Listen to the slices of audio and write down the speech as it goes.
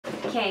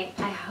Okay,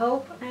 I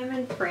hope I'm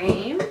in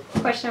frame.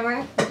 Question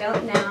mark,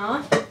 don't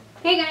know.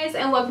 Hey guys,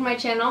 and welcome to my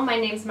channel. My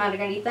name's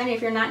Margarita, and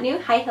if you're not new,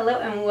 hi, hello,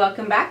 and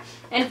welcome back.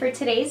 And for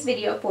today's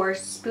video for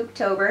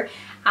Spooktober,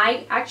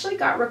 I actually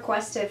got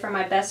requested from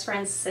my best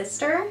friend's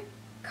sister,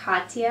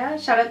 Katya.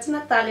 Shout out to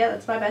Natalia,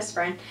 that's my best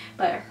friend.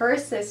 But her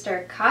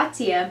sister,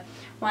 Katya,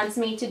 wants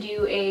me to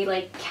do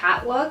a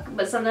cat look,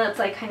 but something that's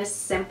kind of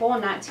simple,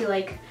 not too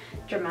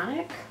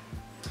dramatic.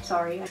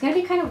 Sorry. It's gonna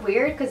be kind of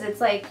weird because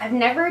it's I've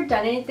never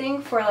done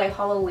anything for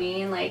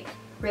Halloween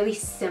really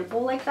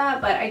simple like that,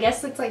 but I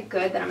guess it's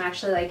good that I'm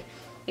actually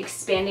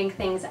expanding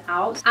things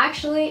out.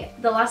 Actually,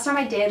 the last time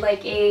I did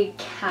a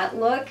cat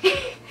look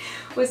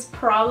was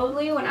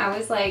probably when I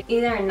was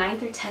either in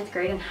 9th or 10th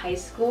grade in high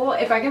school.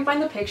 If I can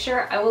find the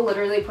picture, I will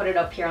literally put it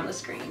up here on the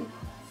screen.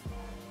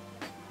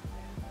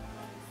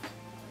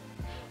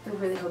 I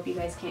really hope you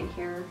guys can't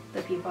hear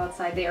the people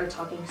outside. They are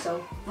talking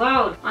so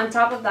loud. On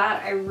top of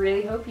that, I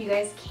really hope you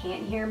guys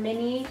can't hear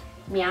Minnie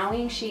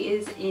meowing. She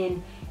is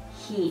in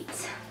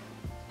heat.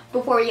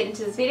 Before we get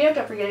into this video,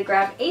 don't forget to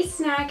grab a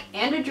snack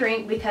and a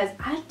drink because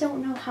I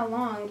don't know how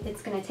long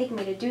it's gonna take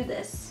me to do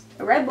this.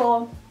 A Red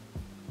Bull,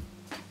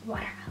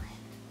 watermelon.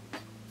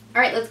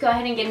 All right, let's go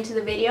ahead and get into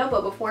the video.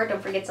 But before,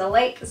 don't forget to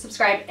like,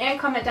 subscribe, and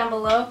comment down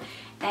below.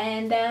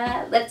 And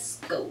let's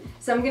go.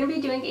 So I'm gonna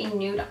be doing a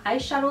nude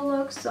eyeshadow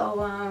look,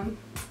 so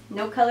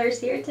no colors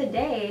here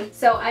today.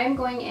 So I'm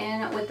going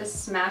in with the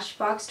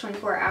Smashbox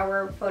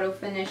 24-hour Photo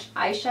Finish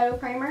eyeshadow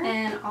primer,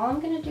 and all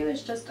I'm gonna do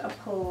is just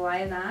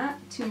apply that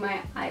to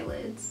my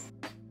eyelids.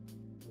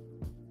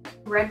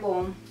 Red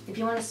Bull, if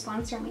you want to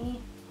sponsor me,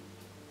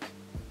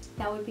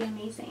 that would be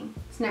amazing.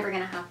 It's never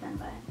gonna happen,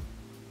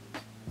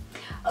 but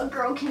a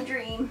girl can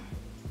dream.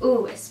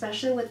 Ooh,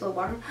 especially with the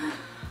water.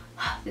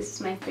 This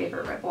is my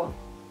favorite Red Bull.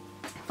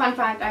 Fun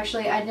fact,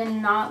 actually, I did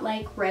not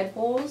like Red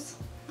Bulls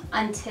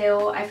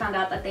until I found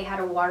out that they had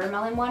a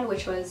watermelon one,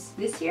 which was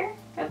this year,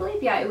 I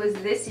believe. Yeah, it was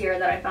this year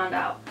that I found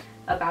out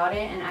about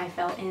it, and I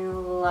fell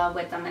in love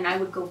with them, and I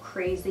would go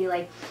crazy.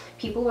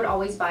 People would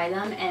always buy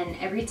them, and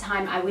every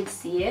time I would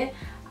see it,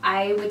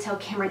 I would tell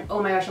Cameron,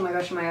 oh my gosh, oh my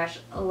gosh, oh my gosh,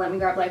 let me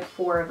grab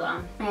 4 of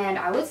them. And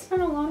I would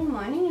spend a lot of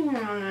money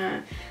on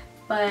it,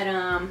 but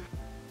I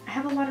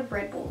have a lot of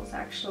Red Bulls,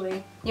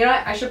 actually. You know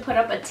what? I should put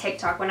up a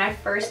TikTok. When I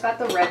first got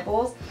the Red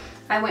Bulls,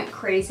 I went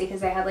crazy because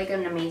they had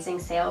an amazing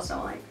sale. So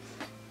I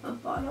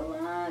bought a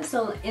lot.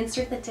 So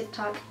insert the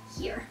TikTok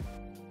here.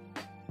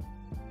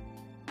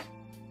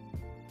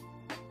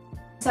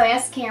 So I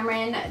asked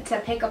Cameron to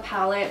pick a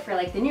palette for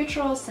the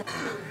neutrals.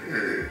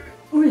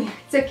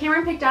 So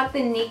Cameron picked out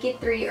the Naked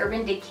 3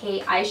 Urban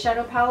Decay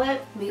eyeshadow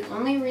palette. The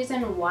only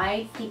reason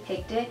why he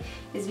picked it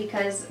is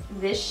because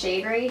this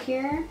shade right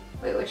here,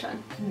 wait, which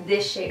one?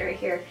 This shade right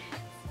here,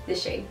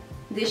 this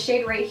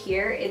shade right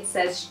here, it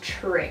says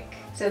Trick.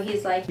 So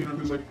he's like, you know,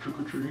 there's trick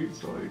or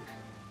treats,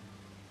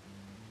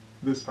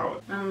 this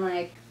palette. I'm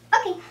like,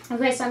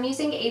 okay, so I'm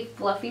using a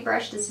fluffy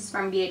brush. This is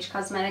from BH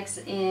Cosmetics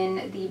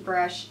in the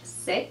brush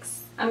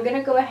 6. I'm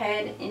gonna go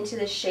ahead into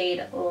the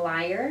shade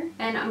Liar,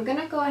 and I'm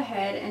gonna go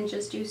ahead and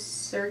just do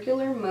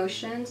circular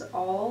motions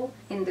all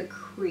in the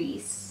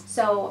crease.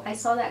 So I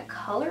saw that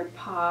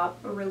ColourPop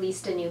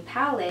released a new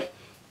palette,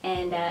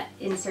 and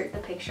insert the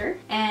picture,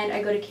 and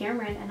I go to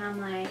Cameron and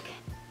I'm like,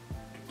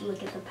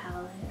 look at the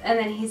palette, and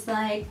then he's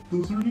like,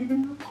 those aren't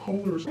even your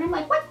colors. And I'm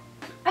like, what?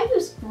 I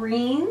use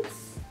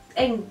greens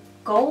and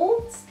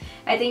golds.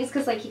 I think it's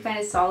because he kind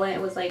of saw it.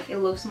 It was it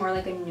looks more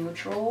like a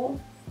neutral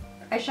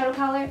eyeshadow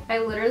palette. I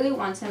literally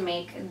want to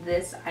make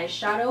this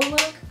eyeshadow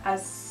look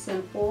as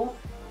simple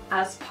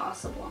as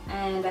possible,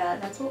 and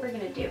that's what we're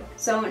gonna do.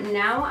 So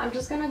now I'm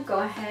just gonna go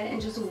ahead and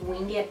just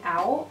wing it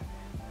out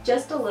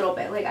just a little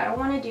bit. I don't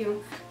want to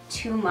do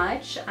too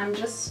much. I'm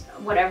just,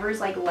 whatever's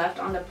left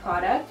on the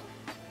product,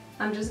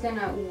 I'm just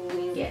gonna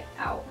wing it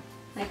out,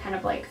 kind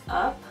of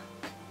up.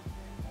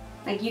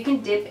 You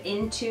can dip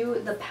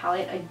into the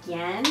palette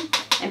again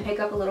and pick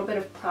up a little bit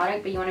of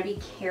product, but you want to be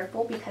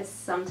careful because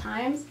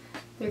sometimes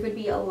there could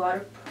be a lot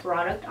of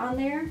product on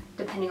there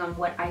depending on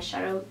what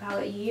eyeshadow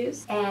palette you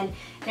use, and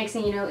next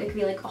thing you know, it could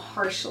be a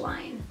harsh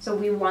line. So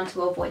we want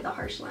to avoid the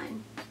harsh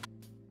line.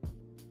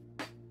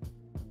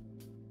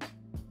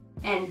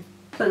 And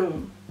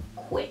boom,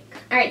 quick.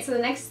 All right, so the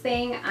next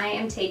thing I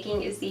am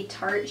taking is the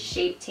Tarte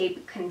Shape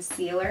Tape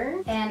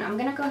Concealer, and I'm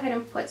gonna go ahead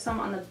and put some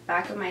on the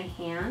back of my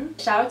hand.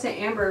 Shout out to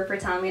Amber for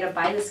telling me to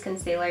buy this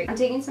concealer. I'm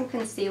taking some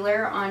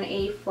concealer on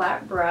a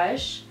flat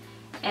brush,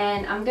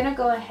 and I'm gonna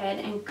go ahead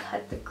and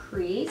cut the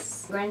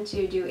crease. I'm going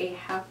to do a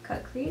half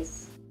cut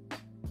crease.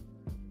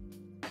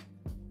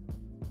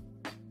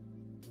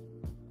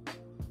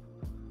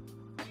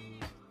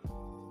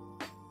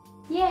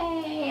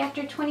 Yay!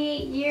 After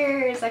 28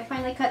 years, I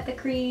finally cut the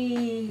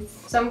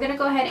crease. So I'm gonna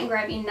go ahead and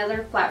grab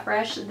another flat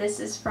brush. This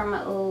is from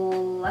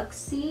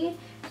Luxie.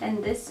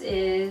 and this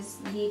is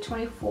the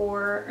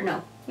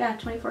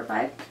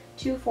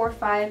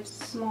 245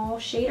 small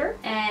shader.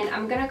 And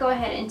I'm gonna go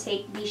ahead and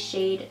take the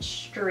shade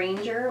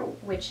Stranger,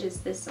 which is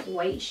this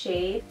white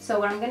shade. So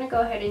what I'm gonna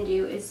go ahead and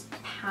do is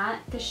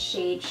pat the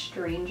shade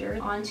Stranger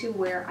onto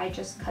where I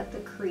just cut the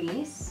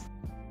crease.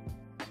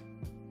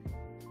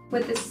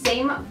 With the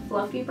same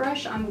fluffy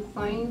brush, I'm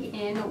going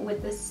in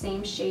with the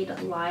same shade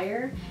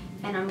Liar,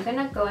 and I'm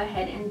gonna go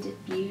ahead and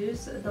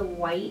diffuse the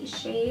white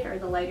shade or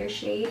the lighter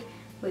shade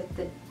with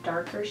the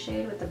darker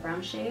shade, with the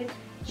brown shade,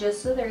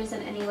 just so there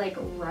isn't any like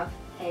rough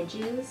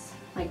edges.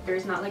 Like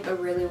there's not like a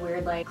really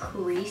weird like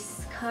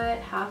crease cut,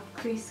 half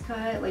crease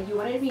cut. Like you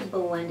want it to be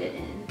blended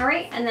in. All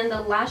right, and then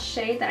the last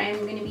shade that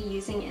I'm gonna be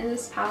using in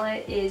this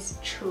palette is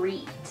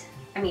Trick.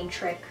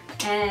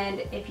 And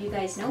if you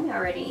guys know me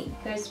already, you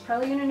guys are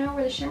probably gonna know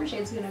where the shimmer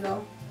shade's gonna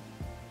go.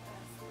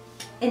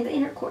 In the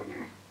inner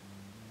corner.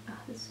 Oh,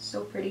 this is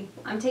so pretty.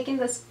 I'm taking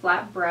this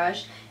flat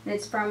brush, and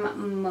it's from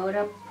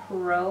Moda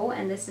Pro,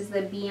 and this is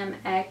the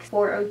BMX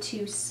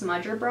 402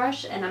 smudger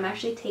brush, and I'm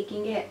actually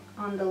taking it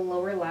on the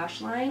lower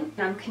lash line,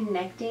 and I'm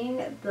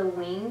connecting the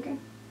wing,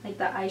 like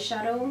the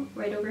eyeshadow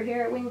right over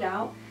here at Winged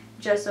Out,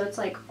 just so it's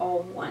like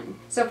all one.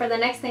 So for the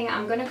next thing,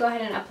 I'm gonna go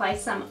ahead and apply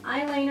some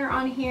eyeliner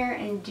on here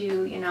and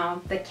do, you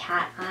know, the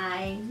cat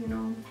eye, you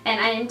know.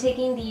 And I am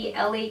taking the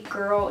LA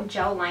Girl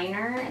gel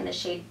liner in the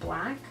shade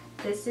Black.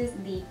 This is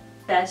the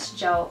best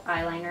gel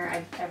eyeliner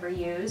I've ever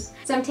used.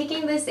 So I'm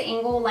taking this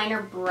angle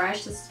liner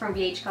brush. This is from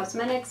BH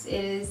Cosmetics.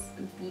 It is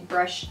the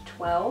brush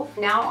 12.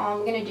 Now all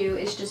I'm gonna do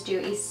is just do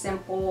a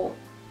simple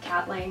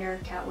cat liner,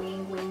 cat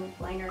wing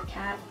liner,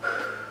 cat.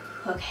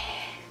 Okay.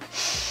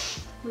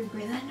 We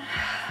breathe in,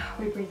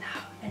 we breathe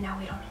out, and now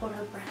we don't hold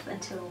our breath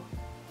until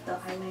the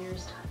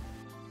eyeliner's done.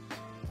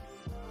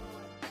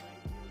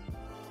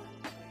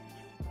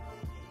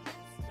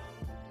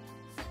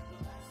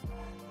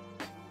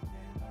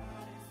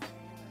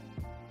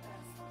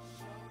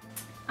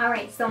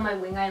 Alright, so my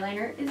wing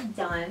eyeliner is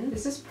done.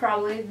 This is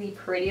probably the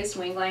prettiest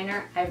wing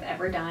liner I've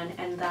ever done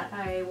and that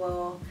I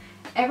will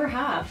ever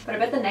have. But I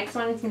bet the next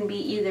one is going to be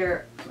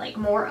either like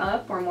more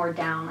up or more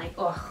down, like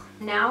ugh.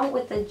 Now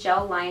with the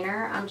gel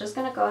liner, I'm just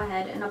going to go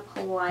ahead and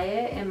apply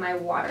it in my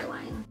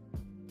waterline.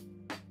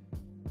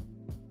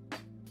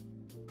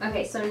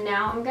 Okay, so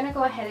now I'm going to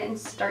go ahead and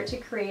start to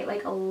create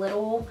like a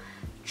little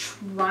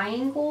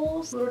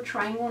triangle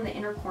in the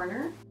inner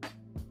corner.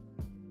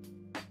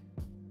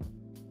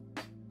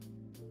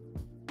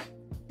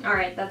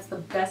 Alright, that's the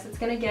best it's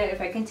gonna get. If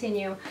I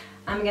continue,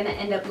 I'm gonna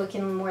end up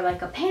looking more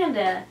like a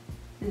panda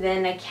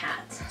than a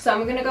cat. So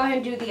I'm gonna go ahead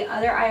and do the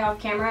other eye off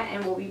camera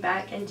and we'll be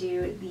back and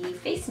do the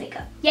face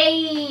makeup.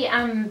 Yay!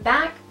 I'm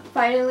back.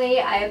 Finally,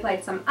 I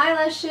applied some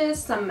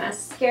eyelashes, some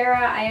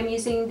mascara. I am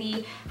using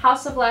the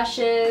House of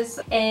Lashes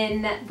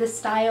in the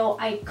style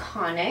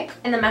Iconic.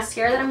 And the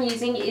mascara that I'm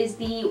using is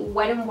the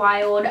Wet n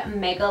Wild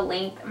Mega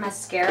Length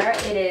Mascara.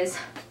 It is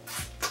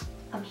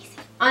amazing.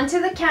 Onto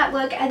the cat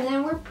look, and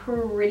then we're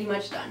pretty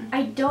much done.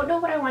 I don't know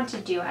what I want to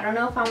do. I don't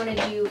know if I want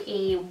to do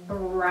a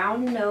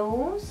brown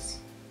nose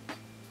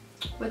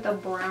with a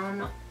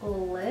brown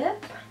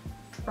lip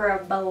or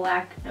a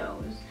black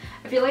nose.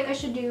 I feel like I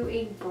should do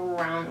a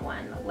brown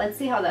one. Let's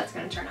see how that's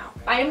going to turn out.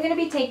 I am going to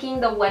be taking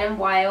the Wet n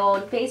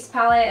Wild face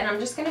palette, and I'm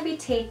just going to be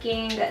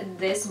taking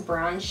this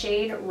brown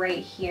shade right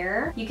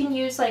here. You can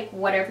use like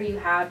whatever you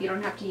have. You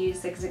don't have to use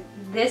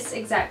this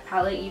exact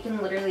palette. You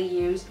can literally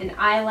use an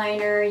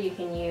eyeliner. You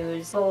can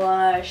use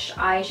blush,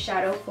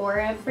 eyeshadow for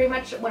it. Pretty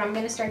much what I'm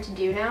going to start to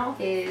do now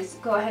is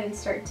go ahead and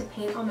start to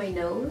paint on my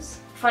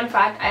nose. Fun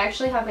fact, I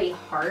actually have a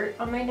heart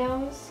on my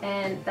nose,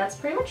 and that's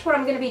pretty much what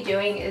I'm going to be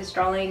doing, is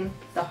drawing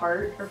the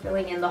heart or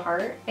filling in the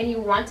heart. And you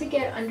want to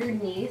get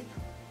underneath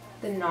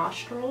the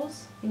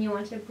nostrils and you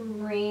want to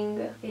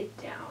bring it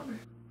down.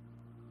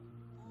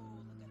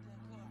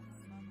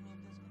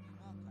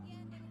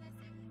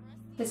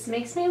 This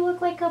makes me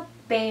look like a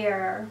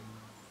bear.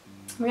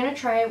 I'm going to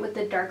try it with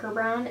the darker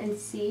brown and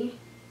see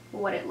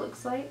what it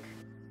looks like.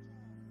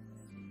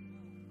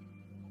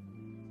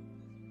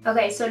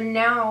 Okay, so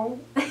now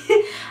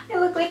I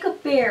look like a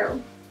bear.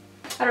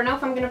 I don't know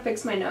if I'm gonna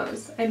fix my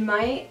nose. I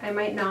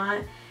might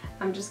not.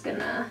 I'm just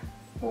gonna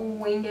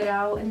wing it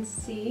out and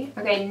see.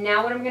 Okay,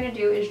 now what I'm gonna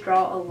do is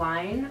draw a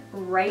line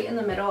right in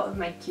the middle of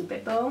my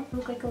cupid bow. I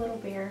look like a little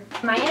bear.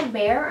 Am I a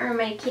bear or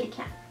am I a kitty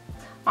cat?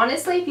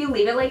 Honestly, if you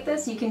leave it like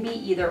this, you can be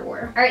either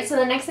or. Alright, so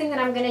the next thing that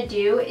I'm going to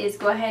do is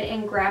go ahead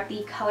and grab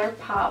the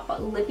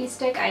ColourPop Lippy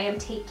Stick. I am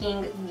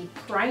taking the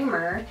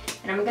primer,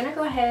 and I'm going to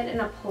go ahead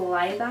and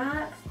apply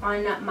that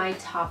on my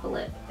top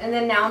lip. And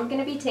then now I'm going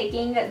to be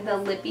taking the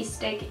Lippy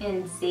Stick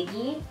in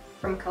Ziggy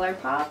from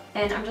ColourPop,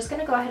 and I'm just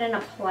going to go ahead and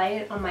apply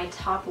it on my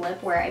top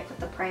lip where I put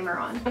the primer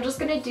on. I'm just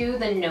going to do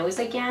the nose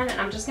again, and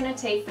I'm just going to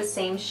take the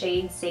same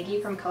shade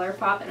Ziggy from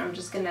ColourPop, and I'm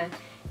just going to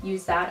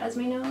use that as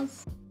my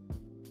nose.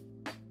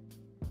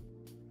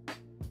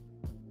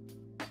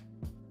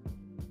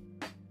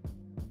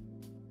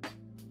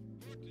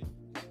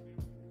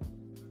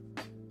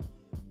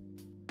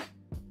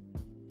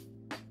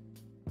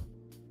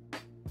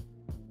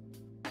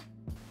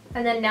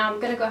 And then now I'm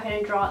going to go ahead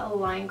and draw a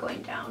line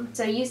going down.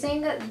 So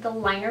using the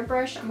liner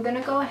brush, I'm going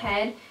to go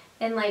ahead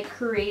and like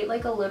create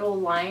like a little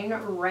line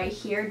right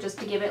here just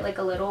to give it like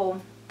a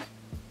little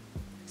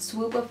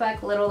swoop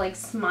effect, little like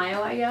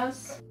smile, I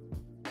guess.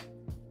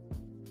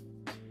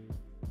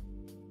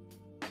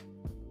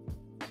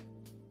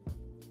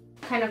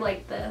 Kind of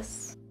like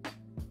this.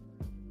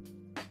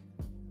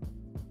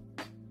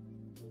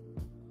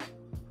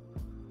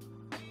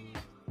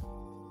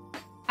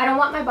 I don't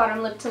want my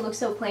bottom lip to look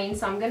so plain,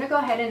 so I'm going to go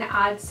ahead and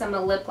add some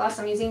lip gloss.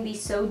 I'm using the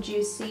So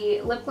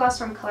Juicy lip gloss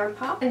from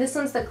ColourPop. And this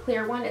one's the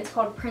clear one. It's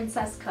called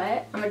Princess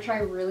Cut. I'm going to try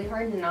really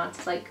hard not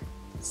to like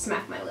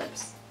smack my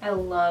lips. I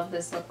love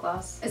this lip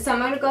gloss. So I'm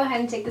going to go ahead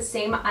and take the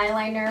same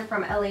eyeliner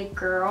from LA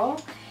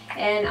Girl.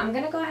 And I'm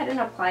going to go ahead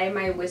and apply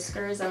my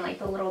whiskers and like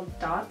the little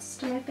dots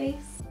to my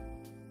face.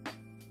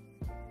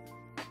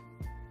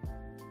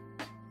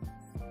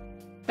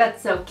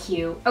 That's so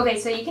cute. Okay,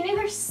 so you can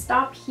either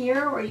stop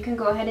here or you can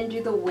go ahead and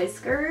do the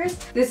whiskers.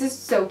 This is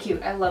so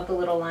cute. I love the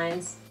little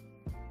lines.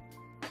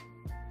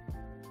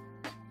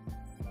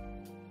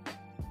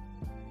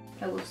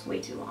 That looks way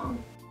too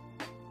long.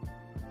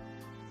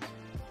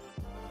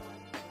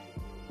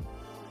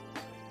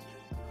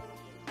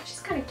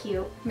 She's kind of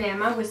cute. Man,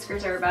 my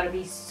whiskers are about to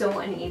be so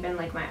uneven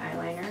like my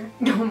eyeliner.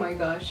 Oh my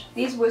gosh.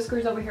 These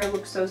whiskers over here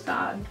look so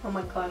sad. Oh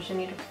my gosh, I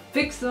need to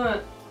fix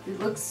them. It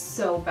looks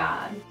so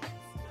bad.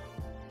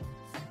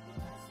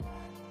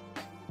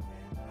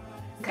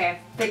 Okay,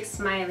 I fixed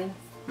my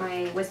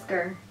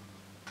whisker.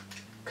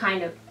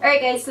 Kind of.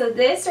 Alright guys, so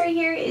this right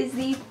here is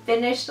the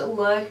finished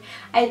look.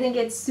 I think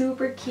it's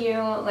super cute.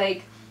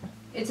 Like,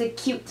 it's a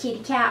cute kitty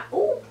cat.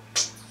 Ooh!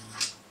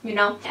 You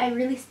know, I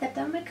really stepped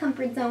out of my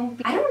comfort zone.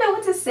 I don't know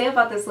what to say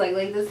about this look.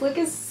 Like, this look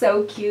is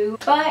so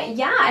cute. But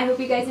yeah, I hope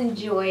you guys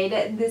enjoyed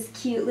this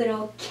cute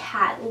little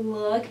cat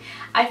look.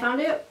 I found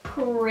it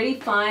pretty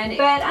fun.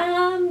 But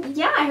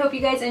yeah, I hope you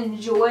guys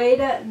enjoyed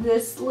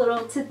this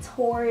little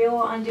tutorial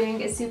on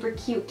doing a super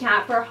cute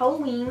cat for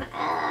Halloween.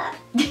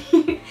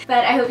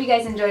 But I hope you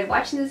guys enjoyed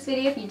watching this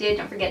video. If you did,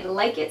 don't forget to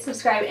like it,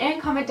 subscribe,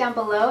 and comment down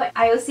below.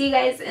 I will see you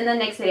guys in the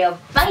next video.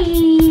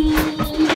 Bye!